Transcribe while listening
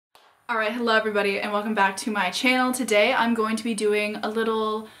Alright, hello everybody and welcome back to my channel. Today I'm going to be doing a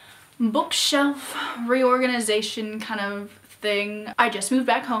little bookshelf reorganization kind of thing. I just moved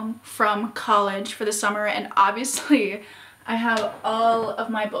back home from college for the summer and obviously I have all of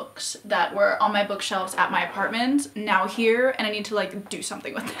my books that were on my bookshelves at my apartment now here and I need to like do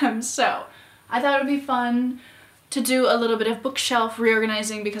something with them. So I thought it would be fun to do a little bit of bookshelf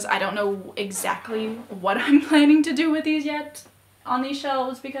reorganizing because I don't know exactly what I'm planning to do with these yet on these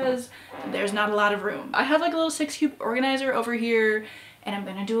shelves because there's not a lot of room. I have like a little 6-cube organizer over here and I'm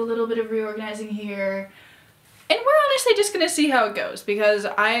gonna do a little bit of reorganizing here. And we're honestly just gonna see how it goes because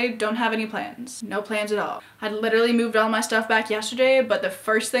I don't have any plans. No plans at all. I literally moved all my stuff back yesterday, but the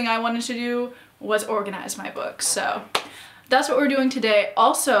first thing I wanted to do was organize my books. So that's what we're doing today.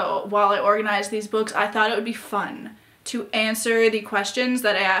 Also, while I organize these books, I thought it would be fun to answer the questions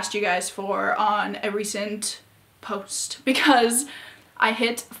that I asked you guys for on a recent post because I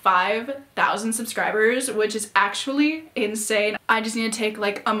hit 5,000 subscribers, which is actually insane. I just need to take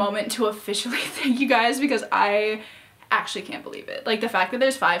like a moment to officially thank you guys because I actually can't believe it. Like the fact that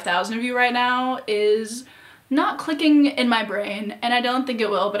there's 5,000 of you right now is not clicking in my brain and I don't think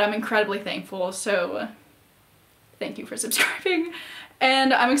it will, but I'm incredibly thankful. So thank you for subscribing.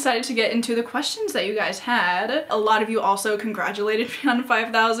 And I'm excited to get into the questions that you guys had. A lot of you also congratulated me on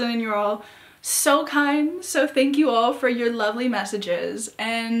 5,000 and you're all so kind, so thank you all for your lovely messages.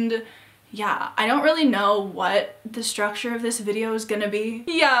 And yeah, I don't really know what the structure of this video is gonna be.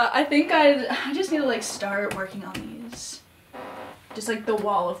 Yeah, I think I just need to like start working on these. Just like the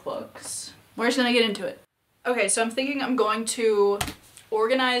wall of books. We're just gonna get into it. Okay, so I'm thinking I'm going to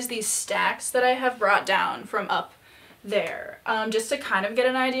organize these stacks that I have brought down from up there, just to kind of get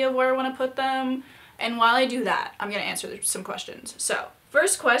an idea of where I want to put them. And while I do that, I'm gonna answer some questions. So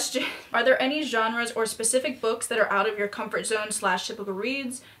first question, are there any genres or specific books that are out of your comfort zone / typical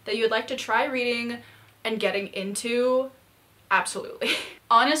reads that you would like to try reading and getting into? Absolutely.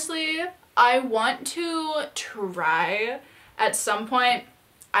 Honestly, I want to try at some point,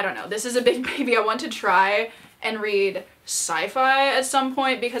 I don't know, this is a big maybe, I want to try and read sci-fi at some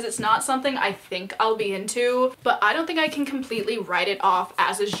point because it's not something I think I'll be into, but I don't think I can completely write it off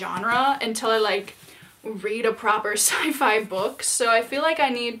as a genre until I like read a proper sci-fi book. So I feel like I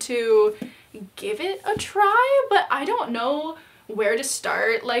need to give it a try, but I don't know where to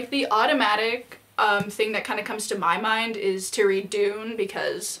start. Like the automatic thing that kind of comes to my mind is to read Dune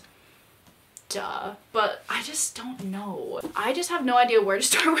because duh, but I just don't know. I just have no idea where to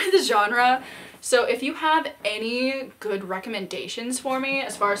start with the genre. So if you have any good recommendations for me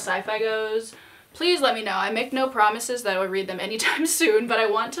as far as sci-fi goes, please let me know. I make no promises that I will read them anytime soon, but I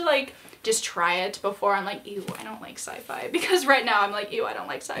want to like just try it before I'm like, ew, I don't like sci-fi. Because right now I'm like, ew, I don't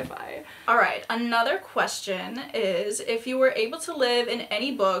like sci-fi. Alright, another question is, if you were able to live in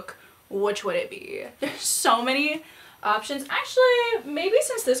any book, which would it be? There's so many options. Actually, maybe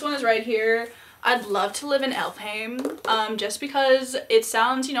since this one is right here, I'd love to live in Elfheim, just because it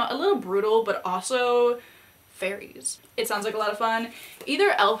sounds, you know, a little brutal, but also fairies. It sounds like a lot of fun. Either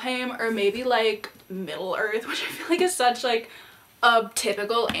Elfheim or maybe like Middle Earth, which I feel like is such like a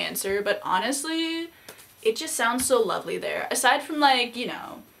typical answer, but honestly, it just sounds so lovely there. Aside from like, you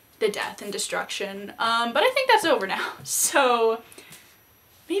know, the death and destruction, but I think that's over now. So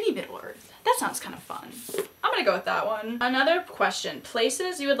maybe Middle Earth. That sounds kind of fun. I'm gonna go with that one. Another question,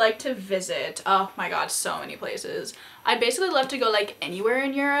 places you would like to visit. Oh my god, so many places. I'd basically love to go like anywhere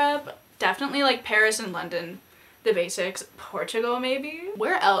in Europe. Definitely like Paris and London, the basics. Portugal maybe?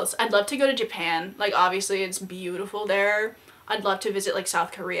 Where else? I'd love to go to Japan. Like obviously it's beautiful there. I'd love to visit like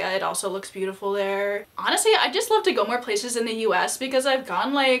South Korea. It also looks beautiful there. Honestly, I'd just love to go more places in the US because I've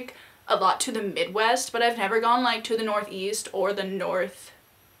gone like a lot to the Midwest, but I've never gone like to the Northeast or the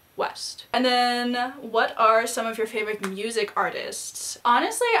Northwest. And then what are some of your favorite music artists?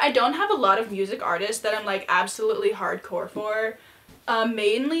 Honestly, I don't have a lot of music artists that I'm like absolutely hardcore for.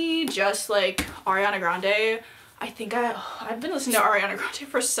 Mainly just like Ariana Grande. I think I've been listening to Ariana Grande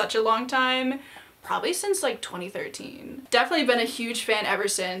for such a long time. Probably since like 2013. Definitely been a huge fan ever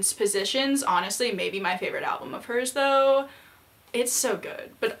since. Positions, honestly, maybe my favorite album of hers though. It's so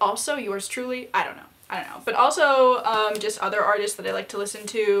good. But also yours truly, I don't know. But also just other artists that I like to listen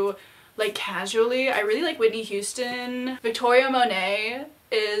to like casually. I really like Whitney Houston. Victoria Monet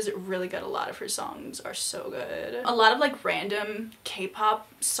is really good. A lot of her songs are so good. A lot of like random K-pop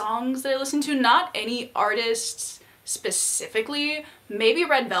songs that I listen to. Not any artists specifically, maybe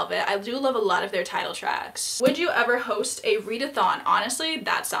Red Velvet. I do love a lot of their title tracks. Would you ever host a readathon? Honestly,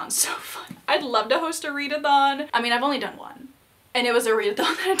 that sounds so fun. I'd love to host a readathon. I mean, I've only done one, and it was a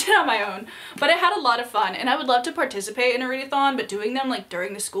readathon that I did on my own, but I had a lot of fun and I would love to participate in a readathon, but doing them like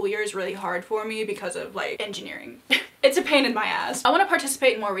during the school year is really hard for me because of like engineering. It's a pain in my ass. I want to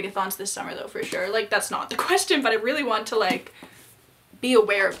participate in more readathons this summer though, for sure. Like that's not the question, but I really want to like be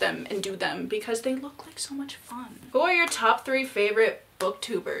aware of them and do them because they look like so much fun. Who are your top 3 favorite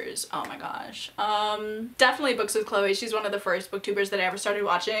booktubers? Oh my gosh. Definitely Books with Chloe. She's one of the first booktubers that I ever started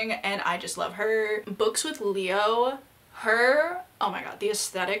watching and I just love her. Books with Leo. Her, oh my god, the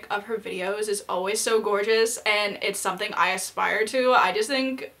aesthetic of her videos is always so gorgeous and it's something I aspire to. I just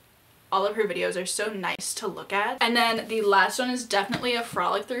think all of her videos are so nice to look at. And then the last one is definitely A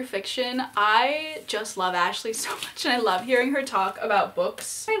Frolic Through Fiction. I just love Ashley so much and I love hearing her talk about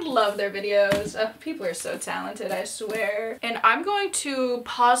books. I love their videos. People are so talented, I swear. And I'm going to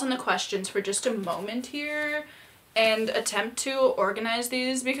pause on the questions for just a moment here and attempt to organize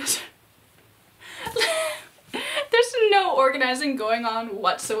these because there's no organizing going on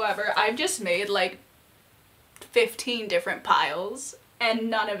whatsoever. I've just made like 15 different piles and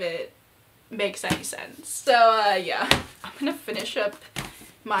none of it makes any sense. So yeah, I'm gonna finish up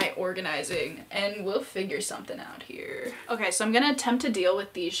my organizing and we'll figure something out here. Okay, so I'm gonna attempt to deal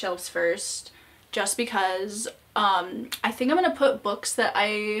with these shelves first just because I think I'm gonna put books that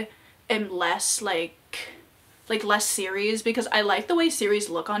I am less like less series, because I like the way series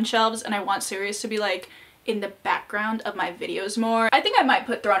look on shelves and I want series to be like in the background of my videos more. I think I might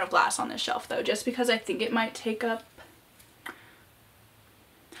put Throne of Glass on this shelf though, just because I think it might take up,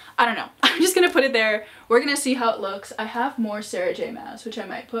 I don't know. I'm just gonna put it there. We're gonna see how it looks. I have more Sarah J Maas, which I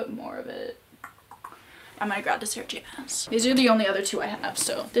might put more of it. I'm gonna grab the Sarah J Maas. These are the only other 2 I have,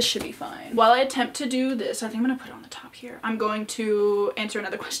 so this should be fine. While I attempt to do this, I think I'm gonna put it on the top here. I'm going to answer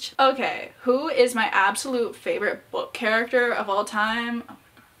another question. Okay, who is my absolute favorite book character of all time?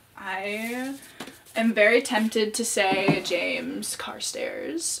 I am very tempted to say James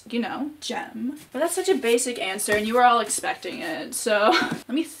Carstairs, you know, Jem. But that's such a basic answer and you were all expecting it, so let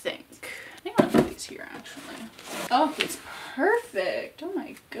me think. I think I'll put these here actually. Oh, it's perfect. Oh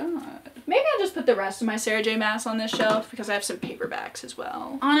my god. Maybe I'll just put the rest of my Sarah J Maas on this shelf because I have some paperbacks as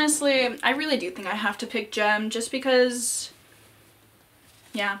well. Honestly, I really do think I have to pick Jem just because,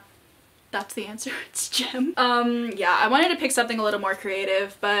 yeah. That's the answer. It's Jem. Yeah, I wanted to pick something a little more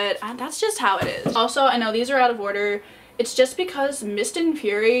creative, but that's just how it is. Also, I know these are out of order. It's just because Mist and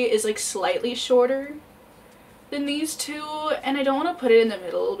Fury is like slightly shorter than these 2, and I don't want to put it in the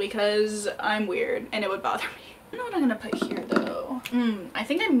middle because I'm weird and it would bother me. I don't know what I'm gonna put here though. I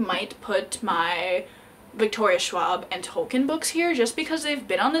think I might put my Victoria Schwab and Tolkien books here just because they've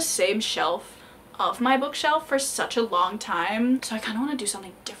been on the same shelf of my bookshelf for such a long time, so I kind of want to do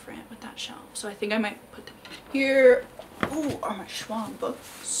something different with that shelf, so I think I might put them here. Ooh, are my Schwab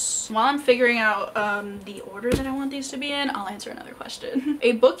books. While I'm figuring out the order that I want these to be in, I'll answer another question.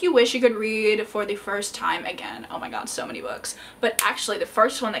 A book you wish you could read for the first time again. Oh my god, so many books, but actually the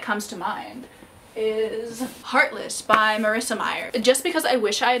first one that comes to mind is Heartless by Marissa Meyer. Just because I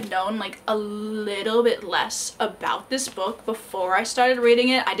wish I had known like a little bit less about this book before I started reading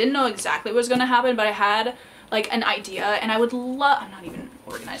it. I didn't know exactly what was going to happen, but I had like an idea and I would love, I'm not even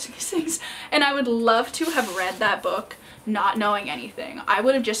organizing these things, and I would love to have read that book not knowing anything. I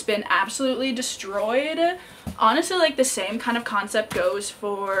would have just been absolutely destroyed. Honestly, like the same kind of concept goes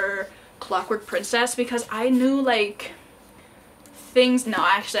for Clockwork Princess because I knew like things, no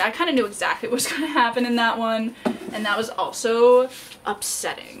actually I kind of knew exactly what was going to happen in that one, and that was also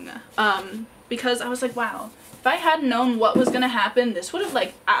upsetting because I was like, wow, if I hadn't known what was going to happen, this would have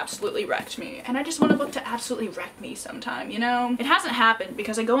like absolutely wrecked me, and I just want a book to absolutely wreck me sometime, you know? It hasn't happened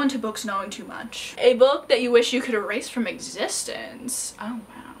because I go into books knowing too much. A book that you wish you could erase from existence. Oh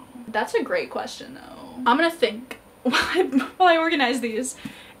wow, that's a great question though. I'm gonna think while I organize these,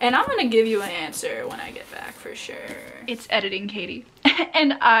 and I'm gonna give you an answer when I get back for sure. It's editing, Katie.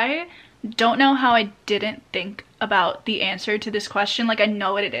 And I don't know how I didn't think about the answer to this question. Like, I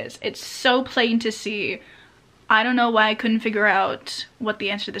know what it is. It's so plain to see. I don't know why I couldn't figure out what the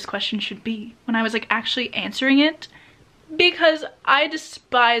answer to this question should be when I was like actually answering it, because I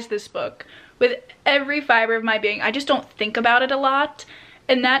despise this book with every fiber of my being. I just don't think about it a lot,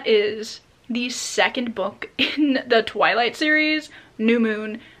 and that is the second book in the Twilight series, New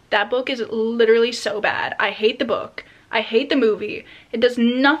Moon. That book is literally so bad. I hate the book. I hate the movie. It does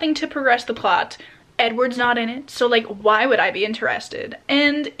nothing to progress the plot. Edward's not in it, so like why would I be interested?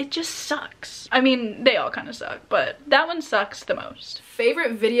 And it just sucks. I mean, they all kind of suck, but that one sucks the most.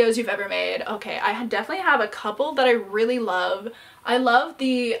 Favorite videos you've ever made? Okay, I definitely have a couple that I really love. I love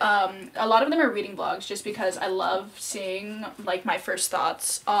the, a lot of them are reading vlogs just because I love seeing like my first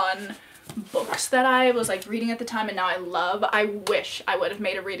thoughts on books that I was like reading at the time and now I love. I wish I would have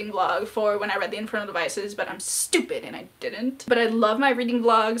made a reading vlog for when I read The Infernal Devices, but I'm stupid and I didn't. But I love my reading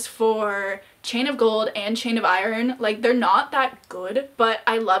vlogs for Chain of Gold and Chain of Iron. Like, they're not that good, but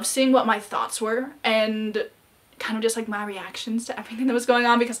I love seeing what my thoughts were and kind of just like my reactions to everything that was going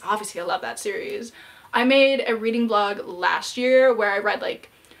on, because obviously I love that series. I made a reading vlog last year where I read like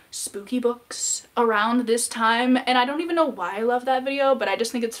spooky books around this time, and I don't even know why I love that video, but I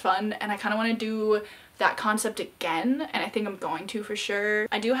just think it's fun and I kind of want to do that concept again, and I think I'm going to for sure.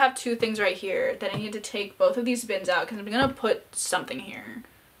 I do have two things right here that I need to take both of these bins out because I'm gonna put something here,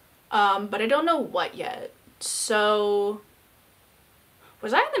 but I don't know what yet. So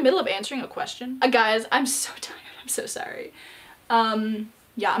was I in the middle of answering a question? Guys, I'm so tired. I'm so sorry.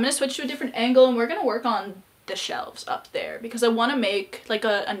 Yeah, I'm gonna switch to a different angle and we're gonna work on the shelves up there because I want to make like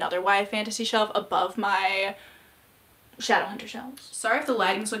another YA fantasy shelf above my Shadowhunter shelves. Sorry if the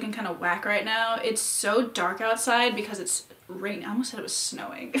lighting's looking kind of whack right now. It's so dark outside because it's raining. I almost said it was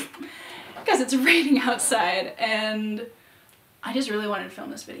snowing because it's raining outside, and I just really wanted to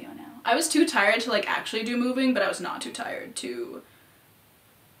film this video now. I was too tired to like actually do moving, but I was not too tired to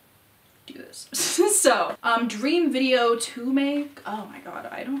do this. So, dream video to make? Oh my god,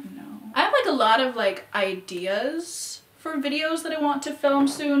 I don't know. I have like a lot of like ideas for videos that I want to film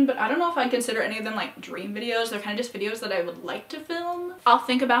soon, but I don't know if I consider any of them like dream videos. They're kind of just videos that I would like to film. I'll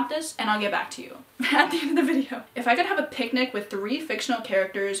think about this and I'll get back to you at the end of the video. If I could have a picnic with 3 fictional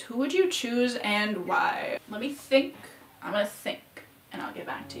characters, who would you choose and why? Let me think. I'm gonna think and I'll get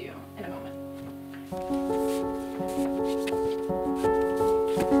back to you in a moment.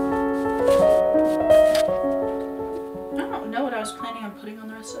 I don't know what I was planning on putting on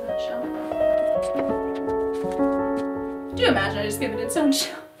the rest of that shelf. Could you imagine I just gave it its own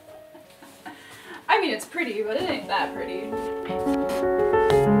shelf? I mean, it's pretty, but it ain't that pretty.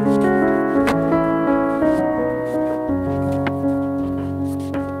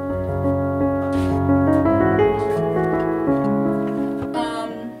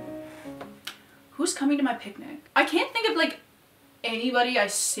 Who's coming to my picnic? I can't think of like anybody I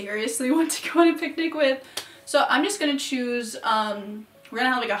seriously want to go on a picnic with. So I'm just gonna choose, we're gonna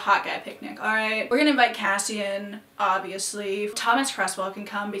have like a hot guy picnic, alright? We're gonna invite Cassian, obviously. Thomas Cresswell can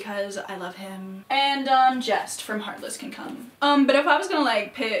come because I love him. And Jest from Heartless can come. But if I was gonna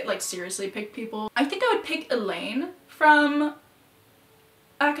like pick, like seriously pick people, I think I would pick Elaine from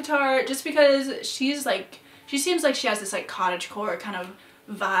ACOTAR just because she's like, she seems like she has this like cottagecore kind of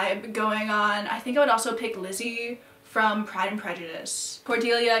vibe going on. I think I would also pick Lizzie from Pride and Prejudice.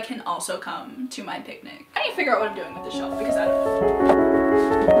 Cordelia can also come to my picnic. I need to figure out what I'm doing with the shelf because I don't know.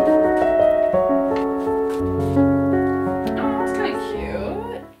 Oh, that's kind of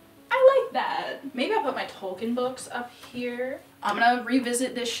cute. I like that. Maybe I'll put my Tolkien books up here. I'm gonna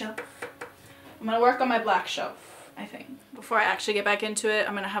revisit this shelf. I'm gonna work on my black shelf, I think. Before I actually get back into it,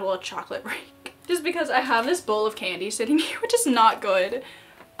 I'm gonna have a little chocolate break. Just because I have this bowl of candy sitting here, which is not good.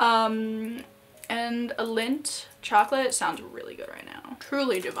 And a Lindt chocolate sounds really good right now.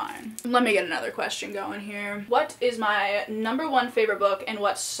 Truly divine. Let me get another question going here. What is my #1 favorite book and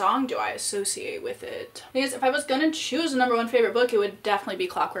what song do I associate with it? Because if I was gonna choose a #1 favorite book, it would definitely be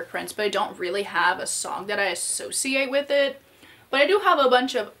Clockwork Prince, but I don't really have a song that I associate with it. But I do have a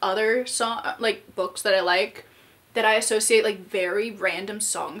bunch of other books that I like that I associate like very random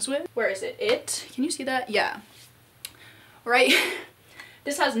songs with. Where is it? It? Can you see that? Yeah. Right?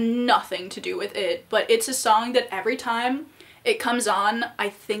 This has nothing to do with it, but it's a song that every time it comes on,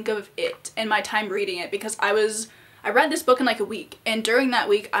 I think of it and my time reading it because I read this book in like a week, and during that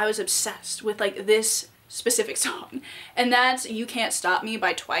week I was obsessed with like this specific song, and that's You Can't Stop Me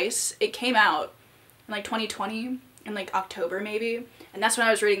by Twice. It came out in like 2020 in like October maybe, and that's when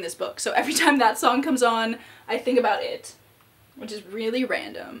I was reading this book. So every time that song comes on, I think about it, which is really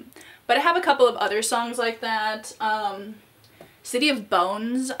random. But I have a couple of other songs like that. City of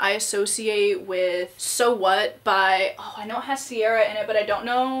Bones I associate with So What by, oh, I know it has Sierra in it, but I don't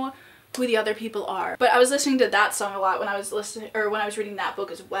know who the other people are. But I was listening to that song a lot when I was reading that book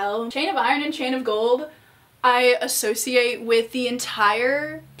as well. Chain of Iron and Chain of Gold I associate with the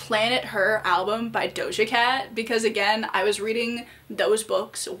entire Planet Her album by Doja Cat because again, I was reading those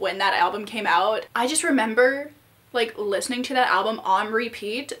books when that album came out. I just remember like listening to that album on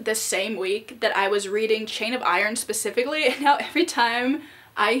repeat the same week that I was reading Chain of Iron specifically, and now every time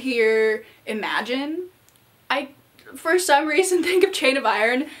I hear Imagine, I for some reason think of Chain of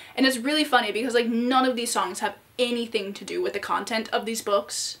Iron, and it's really funny because like none of these songs have anything to do with the content of these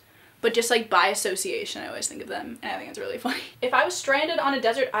books, but just like by association I always think of them, and I think it's really funny. If I was stranded on a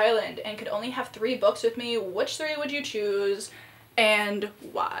desert island and could only have 3 books with me, which 3 would you choose and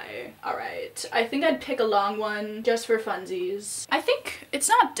why. Alright, I think I'd pick a long one just for funsies. I think it's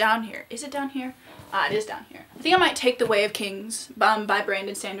not down here. Is it down here? Ah, it is down here. I think I might take The Way of Kings by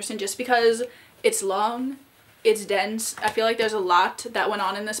Brandon Sanderson just because it's long, it's dense. I feel like there's a lot that went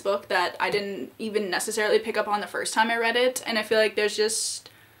on in this book that I didn't even necessarily pick up on the first time I read it, and I feel like there's just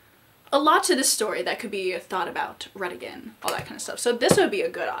a lot to this story that could be thought about, read again, all that kind of stuff. So this would be a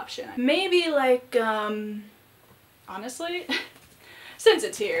good option. Maybe like, honestly, since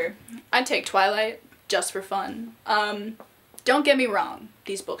it's here, I'd take Twilight just for fun. Don't get me wrong,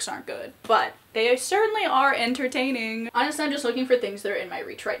 these books aren't good, but they certainly are entertaining. Honestly, I'm just looking for things that are in my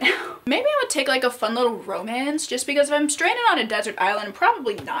reach right now. Maybe I would take like a fun little romance, just because if I'm stranded on a desert island, I'm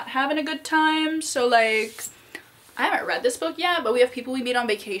probably not having a good time. So like, I haven't read this book yet, but we have people we meet on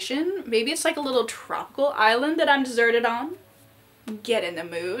vacation. Maybe it's like a little tropical island that I'm deserted on. Get in the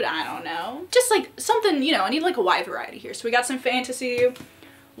mood, I don't know. Just like something, you know, I need like a wide variety here. So we got some fantasy,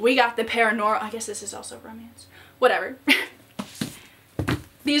 we got the paranormal, I guess this is also romance. Whatever.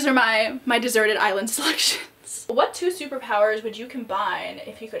 These are my deserted island selections. What two superpowers would you combine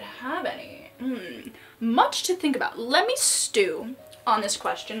if you could have any? Much to think about. Let me stew on this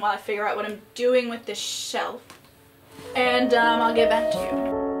question while I figure out what I'm doing with this shelf. And I'll get back to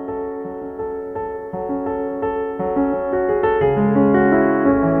you.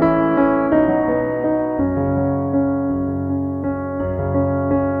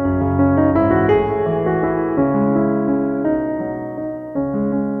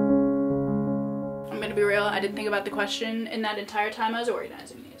 I didn't think about the question in that entire time I was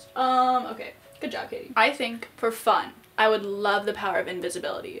organizing these. Okay. Good job, Katie. I think for fun, I would love the power of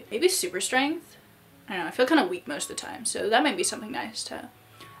invisibility. Maybe super strength? I don't know, I feel kind of weak most of the time, so that might be something nice to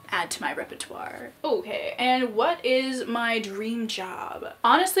add to my repertoire. Okay, and what is my dream job?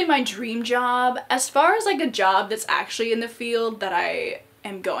 Honestly, my dream job, as far as like a job that's actually in the field that I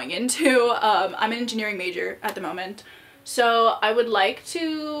am going into, I'm an engineering major at the moment. So I would like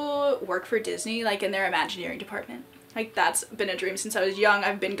to work for Disney, like in their Imagineering department. Like that's been a dream since I was young.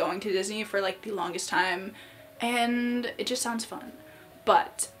 I've been going to Disney for like the longest time and it just sounds fun.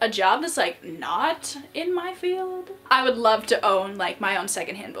 But a job that's like not in my field, I would love to own like my own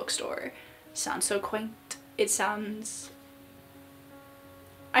secondhand bookstore. Sounds so quaint. It sounds...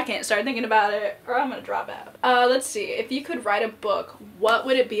 I can't start thinking about it or I'm gonna drop out. Let's see, if you could write a book, what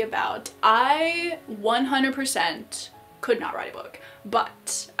would it be about? I 100% could not write a book,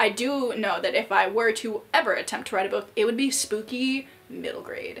 but I do know that if I were to ever attempt to write a book, it would be spooky middle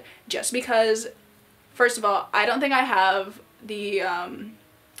grade. Just because, first of all, I don't think I have the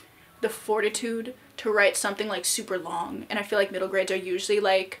fortitude to write something like super long, and I feel like middle grades are usually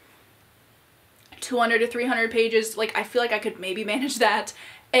like 200 to 300 pages. Like I feel like I could maybe manage that,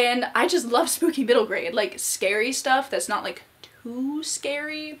 and I just love spooky middle grade, like scary stuff that's not like too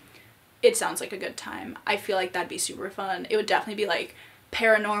scary. It sounds like a good time. I feel like that'd be super fun. It would definitely be like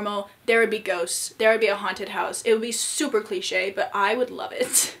paranormal, there would be ghosts, there would be a haunted house. It would be super cliche, but I would love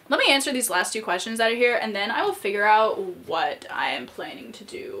it. Let me answer these last two questions that are here and then I will figure out what I am planning to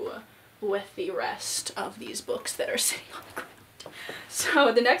do with the rest of these books that are sitting on the ground.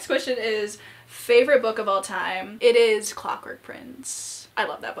 So the next question is favorite book of all time. It is Clockwork Prince. I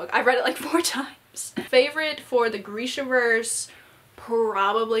love that book. I've read it like 4 times. Favorite for the Grishaverse,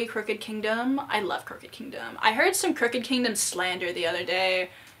 probably Crooked Kingdom. I love Crooked Kingdom. I heard some Crooked Kingdom slander the other day and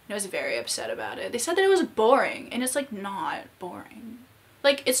I was very upset about it. They said that it was boring and it's like not boring.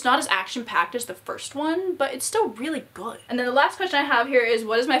 Like it's not as action-packed as the first one, but it's still really good. And then the last question I have here is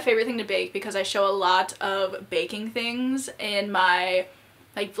what is my favorite thing to bake, because I show a lot of baking things in my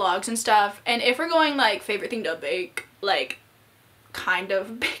like vlogs and stuff. And if we're going like favorite thing to bake, like kind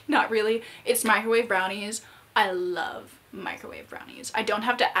of bake, not really, it's microwave brownies. I love microwave brownies. I don't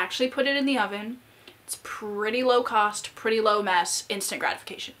have to actually put it in the oven. It's pretty low cost, pretty low mess, instant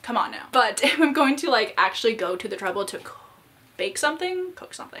gratification. Come on now. But if I'm going to like actually go to the trouble to bake something,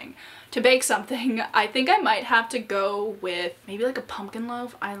 cook something, to bake something, I think I might have to go with maybe like a pumpkin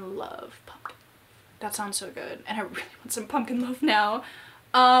loaf. I love pumpkin. That sounds so good and I really want some pumpkin loaf now.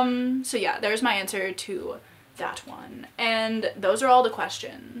 So yeah, there's my answer to that one. And those are all the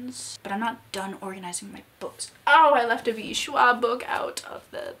questions. But I'm not done organizing my books. Oh, I left a V. Schwab book out of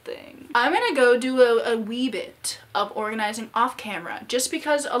the thing. I'm gonna go do a wee bit of organizing off camera just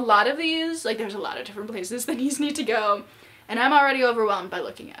because a lot of these, like there's a lot of different places that these need to go and I'm already overwhelmed by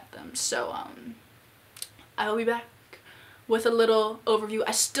looking at them. So I will be back with a little overview.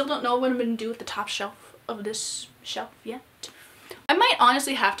 I still don't know what I'm gonna do with the top shelf of this shelf yet. I might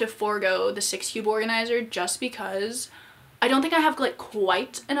honestly have to forego the 6-cube organizer just because I don't think I have like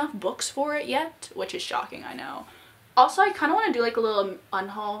quite enough books for it yet, which is shocking, I know. Also, I kind of want to do like a little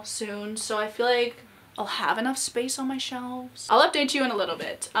unhaul soon, so I feel like I'll have enough space on my shelves. I'll update you in a little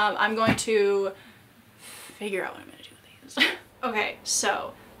bit. I'm going to figure out what I'm going to do with these. Okay,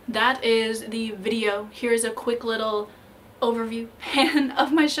 so that is the video. Here's a quick little overview pan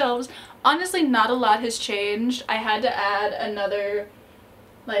of my shelves. Honestly, not a lot has changed. I had to add another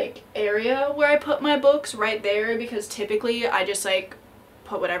like area where I put my books right there because typically I just like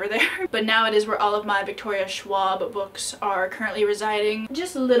put whatever there. But now it is where all of my Victoria Schwab books are currently residing.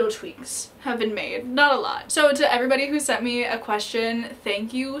 Just little tweaks have been made, not a lot. So to everybody who sent me a question,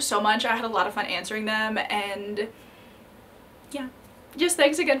 thank you so much. I had a lot of fun answering them, and yeah, just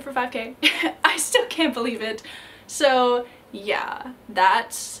thanks again for 5K. I still can't believe it. So yeah,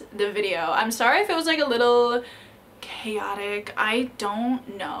 that's the video. I'm sorry if it was like a little chaotic. I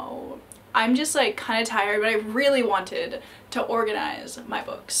don't know. I'm just like kind of tired, but I really wanted to organize my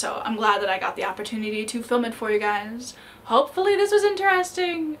books, so I'm glad that I got the opportunity to film it for you guys. Hopefully this was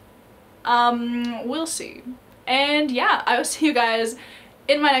interesting. We'll see. And yeah, I will see you guys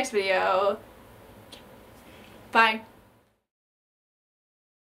in my next video. Bye.